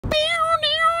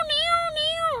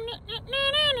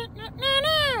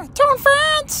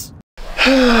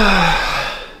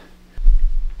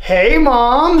Hey,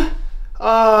 Mom.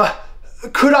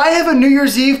 Could I have a New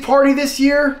Year's Eve party this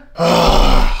year?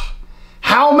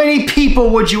 How many people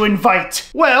would you invite?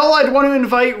 Well, I'd want to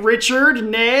invite Richard,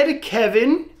 Ned,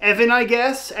 Kevin, Evan, I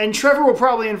guess, and Trevor will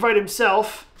probably invite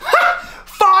himself.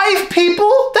 5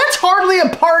 people? That's hardly a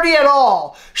party at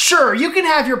all. Sure, you can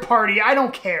have your party, I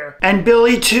don't care. And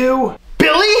Billy too?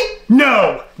 Billy?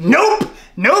 No. Nope.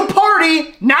 No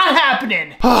party, not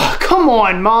happening. Oh, come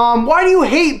on, Mom. Why do you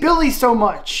hate Billy so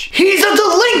much? He's a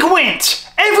delinquent!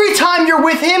 Every time you're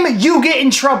with him, you get in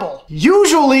trouble.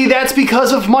 Usually that's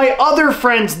because of my other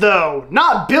friends though,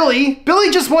 not Billy.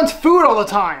 Billy just wants food all the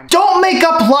time. Don't make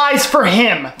up lies for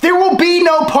him. There will be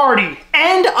no party.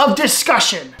 End of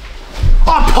discussion.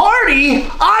 A party?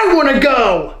 I want to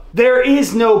go. There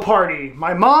is no party.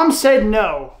 My mom said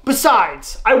no.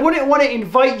 Besides, I wouldn't want to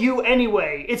invite you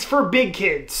anyway. It's for big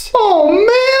kids. Oh man,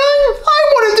 I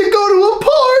wanted to go to a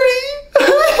party.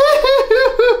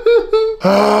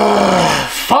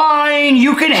 Fine,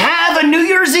 you can have a New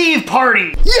Year's Eve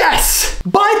party. Yes,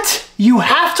 but you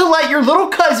have to let your little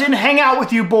cousin hang out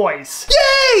with you boys.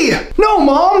 Yay! No,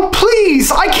 Mom,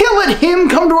 please. I can't let him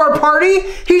come to our party.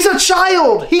 He's a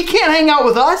child. He can't hang out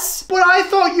with us. But I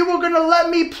thought you were gonna let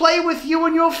me play with you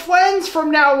and your friends from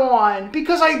now on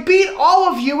because I beat all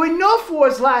of you in Nerf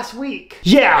Wars last week.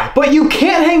 Yeah, but you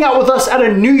can't hang out with us at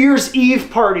a New Year's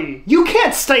Eve party. You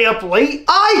can't stay up late.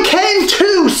 I can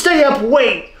too stay up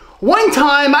late. One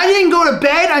time, I didn't go to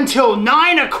bed until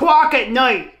 9 o'clock at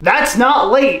night. That's not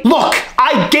late. Look,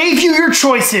 I gave you your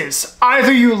choices.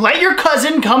 Either you let your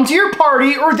cousin come to your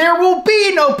party or there will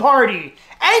be no party.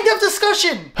 End of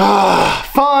discussion.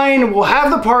 Fine, we'll have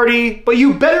the party, but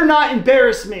you better not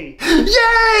embarrass me.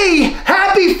 Yay!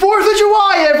 Happy 4th of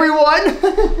July,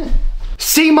 everyone!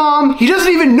 See, Mom, he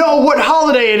doesn't even know what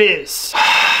holiday it is.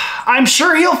 I'm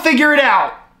sure he'll figure it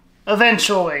out.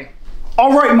 Eventually.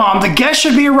 All right, Mom, the guests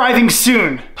should be arriving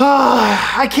soon.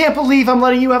 I can't believe I'm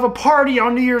letting you have a party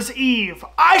on New Year's Eve.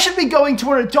 I should be going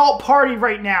to an adult party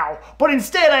right now, but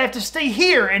instead I have to stay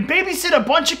here and babysit a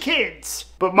bunch of kids.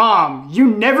 But Mom, you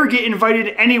never get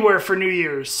invited anywhere for New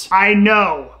Year's. I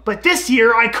know, but this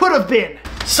year I could have been.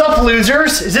 Sup,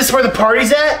 losers? Is this where the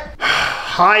party's at?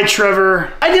 Hi,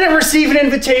 Trevor. I didn't receive an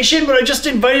invitation, but I just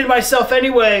invited myself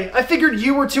anyway. I figured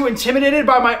you were too intimidated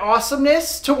by my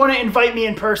awesomeness to want to invite me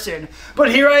in person.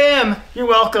 But here I am. You're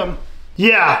welcome.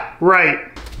 Yeah, right.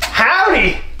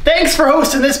 Howdy! Thanks for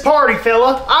hosting this party,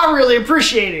 fella. I really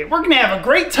appreciate it. We're gonna have a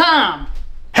great time.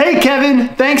 Hey, Kevin.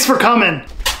 Thanks for coming.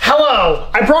 Hello.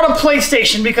 I brought a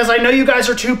PlayStation because I know you guys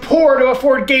are too poor to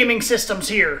afford gaming systems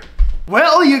here.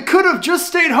 Well, you could have just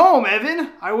stayed home,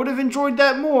 Evan. I would have enjoyed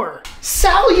that more.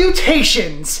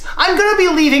 Salutations! I'm gonna be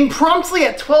leaving promptly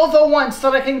at 12:01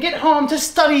 so that I can get home to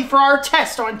study for our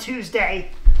test on Tuesday.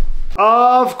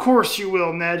 Of course you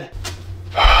will, Ned.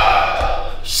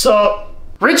 So,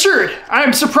 Richard,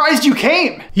 I'm surprised you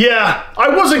came. Yeah, I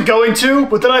wasn't going to,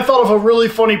 but then I thought of a really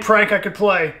funny prank I could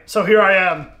play, so here I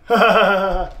am.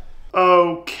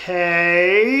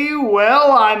 Okay,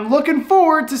 well, I'm looking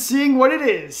forward to seeing what it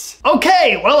is.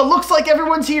 Okay, well, it looks like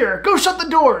everyone's here. Go shut the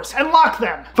doors and lock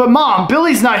them. But Mom,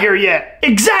 Billy's not here yet.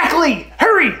 Exactly!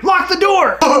 Hurry, lock the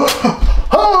door!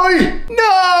 Hi!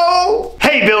 No!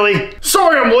 Hey, Billy.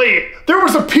 Sorry I'm late. There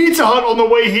was a Pizza Hut on the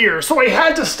way here, so I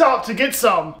had to stop to get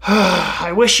some.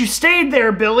 I wish you stayed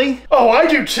there, Billy. Oh, I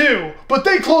do too, but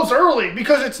they close early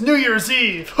because it's New Year's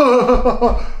Eve.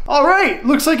 All right,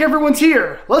 looks like everyone's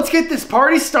here. Let's get this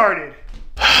party started.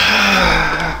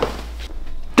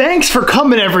 Thanks for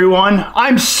coming, everyone.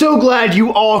 I'm so glad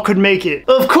you all could make it.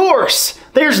 Of course,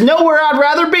 there's nowhere I'd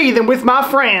rather be than with my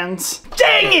friends.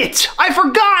 Dang it! I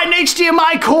forgot an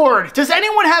HDMI cord. Does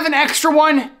anyone have an extra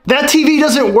one? That TV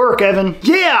doesn't work, Evan.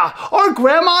 Yeah, our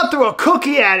grandma threw a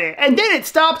cookie at it, and then it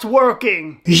stopped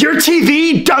working. Your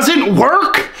TV doesn't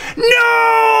work?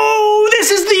 No! This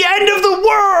is the end of the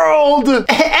world!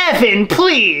 Evan,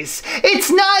 please. It's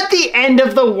not the end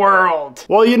of the world.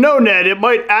 Well, you know, Ned, it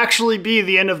might actually be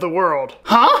the end of the world.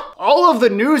 Huh? All of the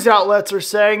news outlets are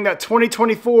saying that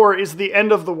 2024 is the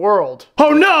end of the world.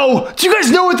 Oh no! Do you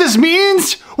guys know what this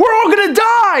means? We're all gonna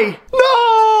die!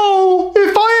 No!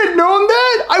 If I had known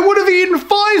that, I would have eaten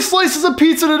 5 slices of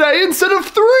pizza today instead of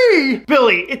 3!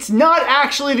 Billy, it's not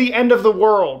actually the end of the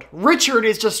world. Richard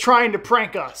is just trying to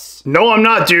prank us. No, I'm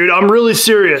not, dude. I'm really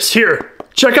serious. Here,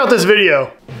 check out this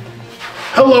video.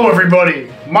 Hello,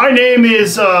 everybody. My name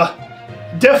is,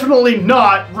 definitely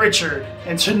not Richard.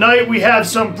 And tonight we have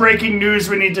some breaking news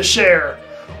we need to share.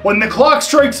 When the clock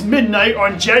strikes midnight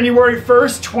on January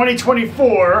 1st,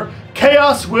 2024,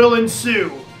 chaos will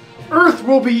ensue. Earth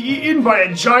will be eaten by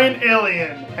a giant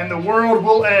alien, and the world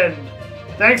will end.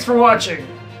 Thanks for watching.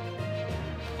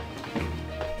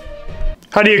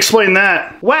 How do you explain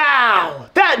that? Wow,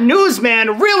 that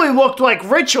newsman really looked like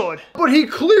Richard. But he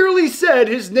clearly said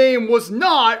his name was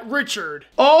not Richard.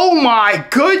 Oh my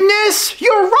goodness,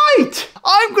 you're right.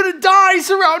 I'm gonna die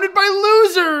surrounded by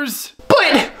losers.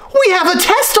 But we have a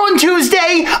test on Tuesday.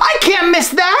 I can't miss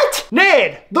that.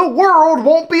 Ned, the world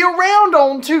won't be around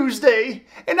on Tuesday.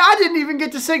 And I didn't even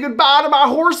get to say goodbye to my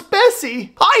horse,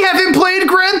 Bessie. I haven't played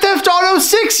Grand Theft Auto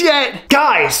 6 yet.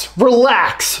 Guys,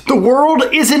 relax. The world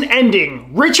isn't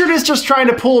ending. Richard is just trying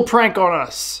to pull a prank on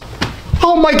us.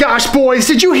 Oh my gosh, boys,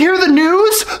 did you hear the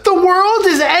news? The world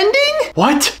is ending?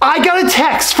 What? I got a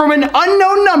text from an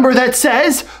unknown number that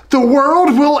says, the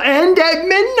world will end at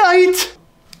midnight.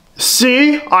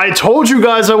 See? I told you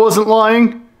guys I wasn't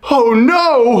lying. Oh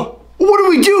no! What do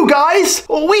we do, guys?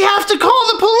 Well, we have to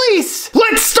call the police!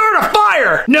 Let's start a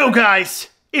fire! No, guys.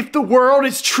 If the world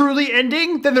is truly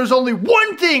ending, then there's only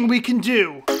one thing we can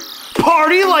do.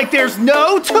 Party like there's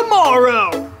no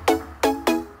tomorrow!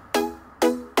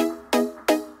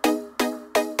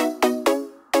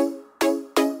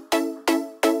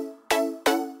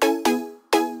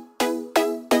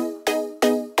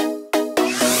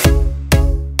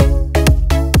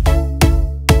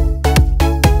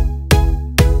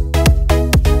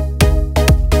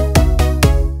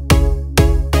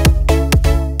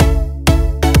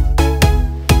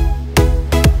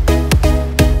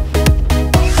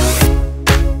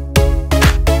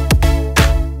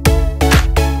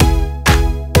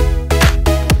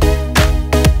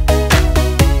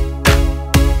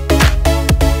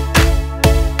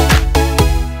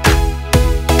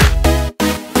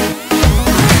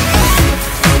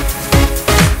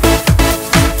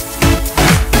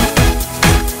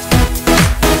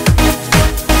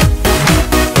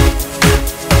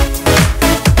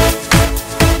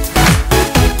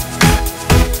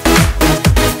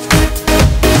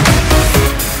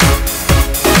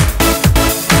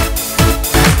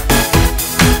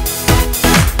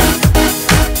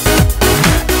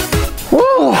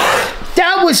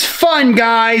 Fun,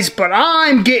 guys, but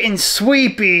I'm getting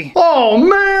sleepy. Oh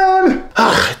man!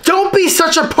 Ugh, don't be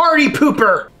such a party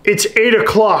pooper. It's 8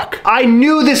 o'clock. I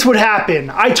knew this would happen.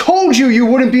 I told you you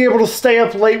wouldn't be able to stay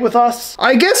up late with us.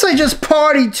 I guess I just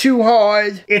partied too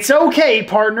hard. It's okay,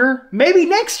 partner. Maybe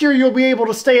next year you'll be able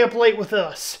to stay up late with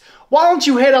us. Why don't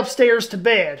you head upstairs to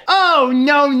bed? Oh,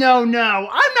 no.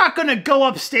 I'm not gonna go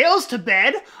upstairs to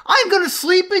bed. I'm gonna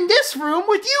sleep in this room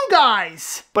with you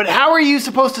guys. But how are you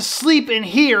supposed to sleep in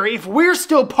here if we're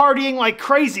still partying like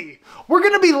crazy? We're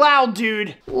gonna be loud,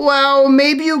 dude. Well,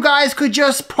 maybe you guys could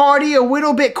just party a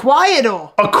little bit quieter.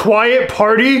 A quiet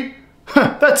party?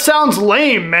 That sounds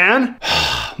lame, man.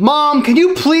 Mom, can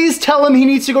you please tell him he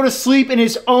needs to go to sleep in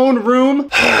his own room?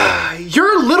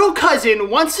 Your little cousin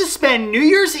wants to spend New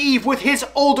Year's Eve with his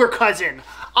older cousin.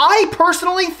 I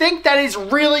personally think that is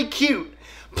really cute.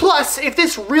 Plus, if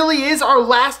this really is our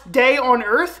last day on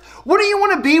Earth, wouldn't you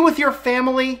want to be with your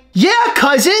family? Yeah,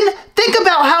 cousin! Think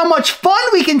about how much fun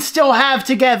we can still have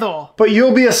together. But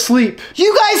you'll be asleep.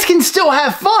 You guys can still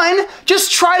have fun,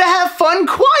 just try to have fun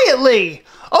quietly.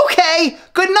 Okay,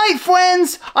 good night,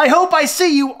 friends. I hope I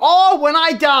see you all when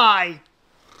I die.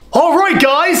 All right,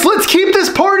 guys, let's keep this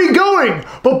party going,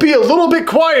 but be a little bit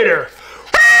quieter.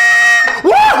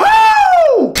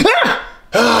 Woohoo!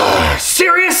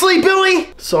 Seriously, Billy?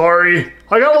 Sorry,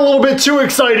 I got a little bit too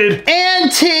excited.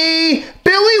 Auntie,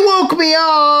 Billy woke me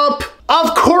up.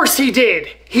 Of course he did.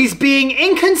 He's being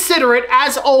inconsiderate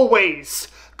as always.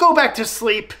 Go back to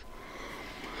sleep.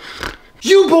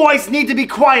 You boys need to be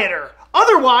quieter.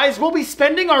 Otherwise, we'll be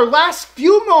spending our last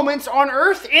few moments on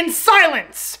Earth in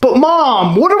silence. But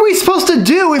Mom, what are we supposed to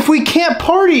do if we can't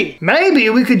party? Maybe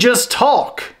we could just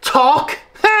talk. Talk?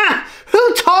 Ha!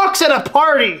 Who talks at a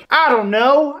party? I don't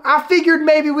know. I figured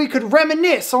maybe we could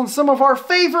reminisce on some of our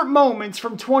favorite moments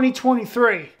from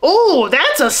 2023. Ooh,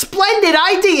 that's a splendid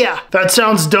idea. That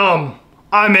sounds dumb.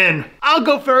 I'm in. I'll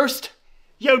go first.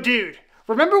 Yo, dude.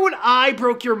 Remember when I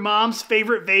broke your mom's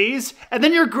favorite vase and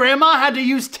then your grandma had to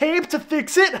use tape to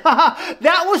fix it?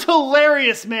 That was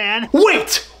hilarious, man.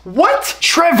 Wait, what?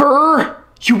 Trevor,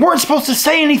 you weren't supposed to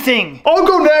say anything. I'll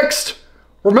go next.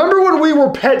 Remember when we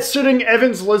were pet sitting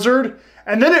Evan's lizard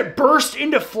and then it burst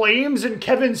into flames in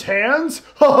Kevin's hands?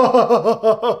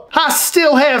 I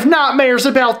still have nightmares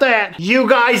about that. You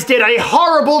guys did a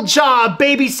horrible job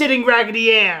babysitting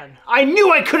Raggedy Ann. I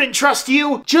knew I couldn't trust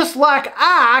you, just like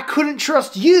I couldn't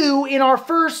trust you in our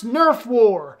first Nerf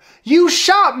war. You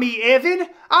shot me, Evan.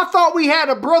 I thought we had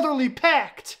a brotherly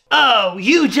pact. Oh,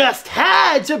 you just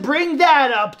had to bring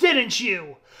that up, didn't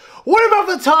you? What about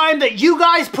the time that you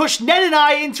guys pushed Ned and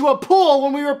I into a pool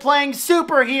when we were playing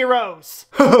superheroes?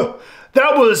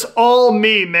 That was all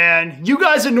me, man. You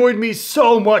guys annoyed me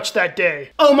so much that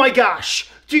day. Oh my gosh.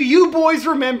 Do you boys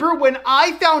remember when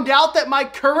I found out that my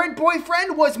current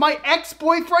boyfriend was my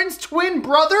ex-boyfriend's twin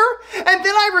brother? And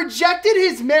then I rejected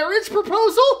his marriage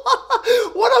proposal?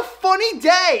 What a funny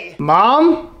day.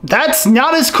 Mom, that's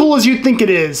not as cool as you think it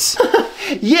is.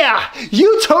 Yeah,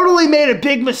 you totally made a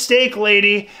big mistake,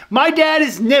 lady. My dad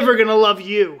is never gonna love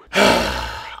you.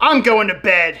 I'm going to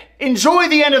bed. Enjoy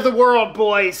the end of the world,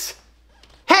 boys.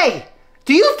 Hey!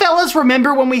 Do you fellas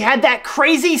remember when we had that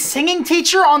crazy singing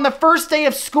teacher on the first day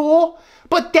of school?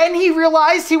 But then he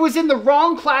realized he was in the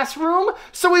wrong classroom,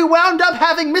 so we wound up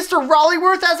having Mr.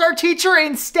 Raleighworth as our teacher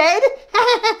instead?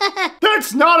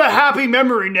 That's not a happy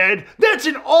memory, Ned. That's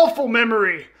an awful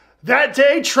memory. That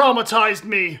day traumatized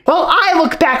me. Well, I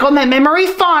look back on that memory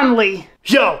fondly.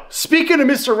 Yo, speaking of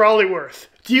Mr. Raleighworth,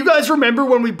 do you guys remember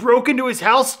when we broke into his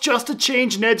house just to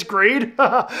change Ned's grade?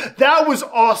 That was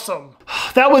awesome.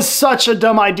 That was such a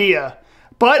dumb idea.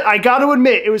 But I gotta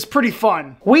admit, it was pretty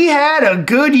fun. We had a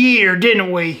good year,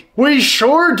 didn't we? We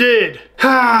sure did.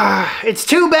 It's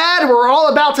too bad we're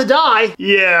all about to die.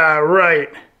 Yeah, right.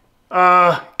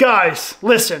 Guys,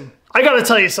 listen. I gotta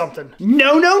tell you something.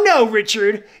 No,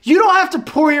 Richard. You don't have to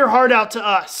pour your heart out to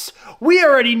us. We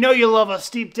already know you love us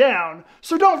deep down,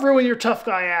 so don't ruin your tough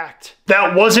guy act.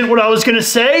 That wasn't what I was gonna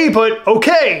say, but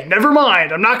okay, never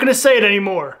mind. I'm not gonna say it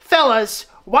anymore. Fellas,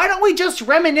 why don't we just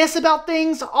reminisce about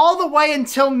things all the way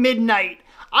until midnight?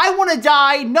 I want to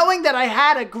die knowing that I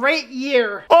had a great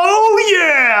year. Oh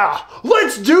yeah!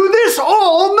 Let's do this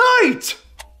all night!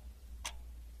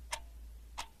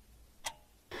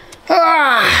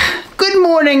 Good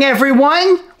morning,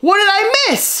 everyone. What did I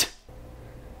miss?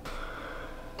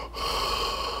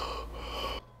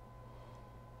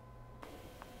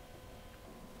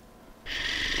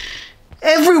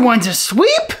 Everyone's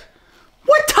asleep?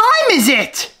 What time is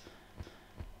it?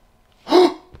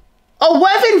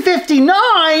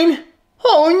 11:59?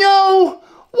 Oh no!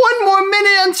 One more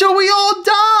minute until we all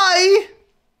die!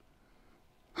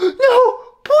 No,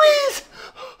 please!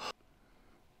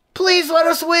 Please let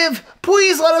us live!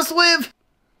 Please let us live!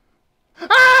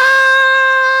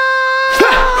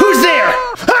 Ah! Who's there?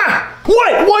 Ah!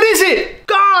 What is it?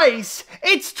 Guys,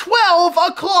 it's 12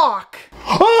 o'clock!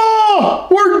 Oh!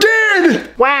 We're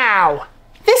dead! Wow.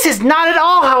 This is not at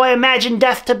all how I imagined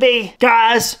death to be.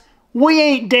 Guys, we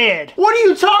ain't dead. What are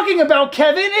you talking about,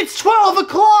 Kevin? It's 12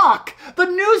 o'clock! The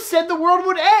news said the world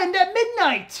would end at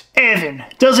midnight. Evan,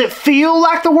 does it feel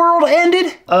like the world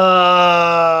ended?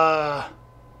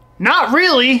 Not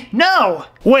really, no.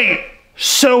 Wait,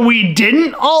 so we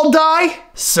didn't all die?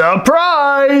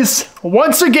 Surprise!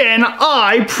 Once again,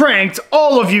 I pranked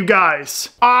all of you guys.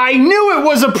 I knew it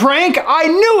was a prank, I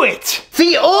knew it!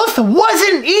 The Earth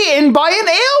wasn't eaten by an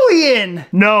alien!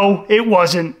 No, it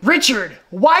wasn't. Richard,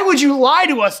 why would you lie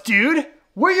to us, dude?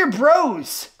 We're your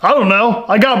bros. I don't know.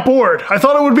 I got bored. I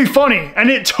thought it would be funny.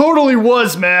 And it totally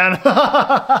was, man.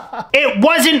 It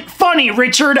wasn't funny,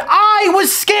 Richard. I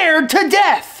was scared to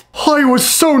death. I was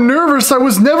so nervous I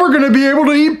was never going to be able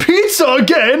to eat pizza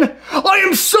again. I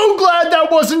am so glad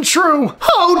that wasn't true.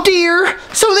 Oh dear.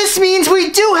 So this means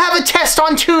we do have a test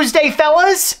on Tuesday,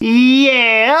 fellas.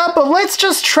 Yeah, but let's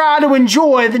just try to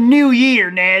enjoy the new year,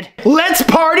 Ned. Let's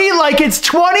party like it's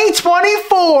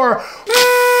 2024.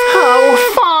 Oh,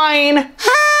 fine.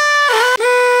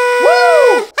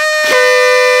 Woo!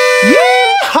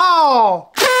 Yeehaw!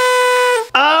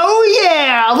 Oh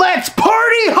yeah, let's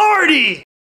party hardy!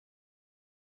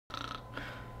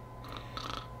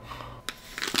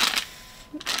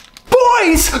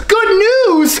 Boys, good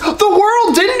news! The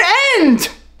world didn't end!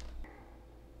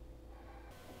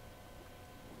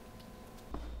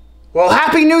 Well,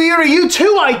 Happy New Year to you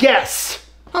too, I guess.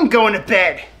 I'm going to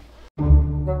bed.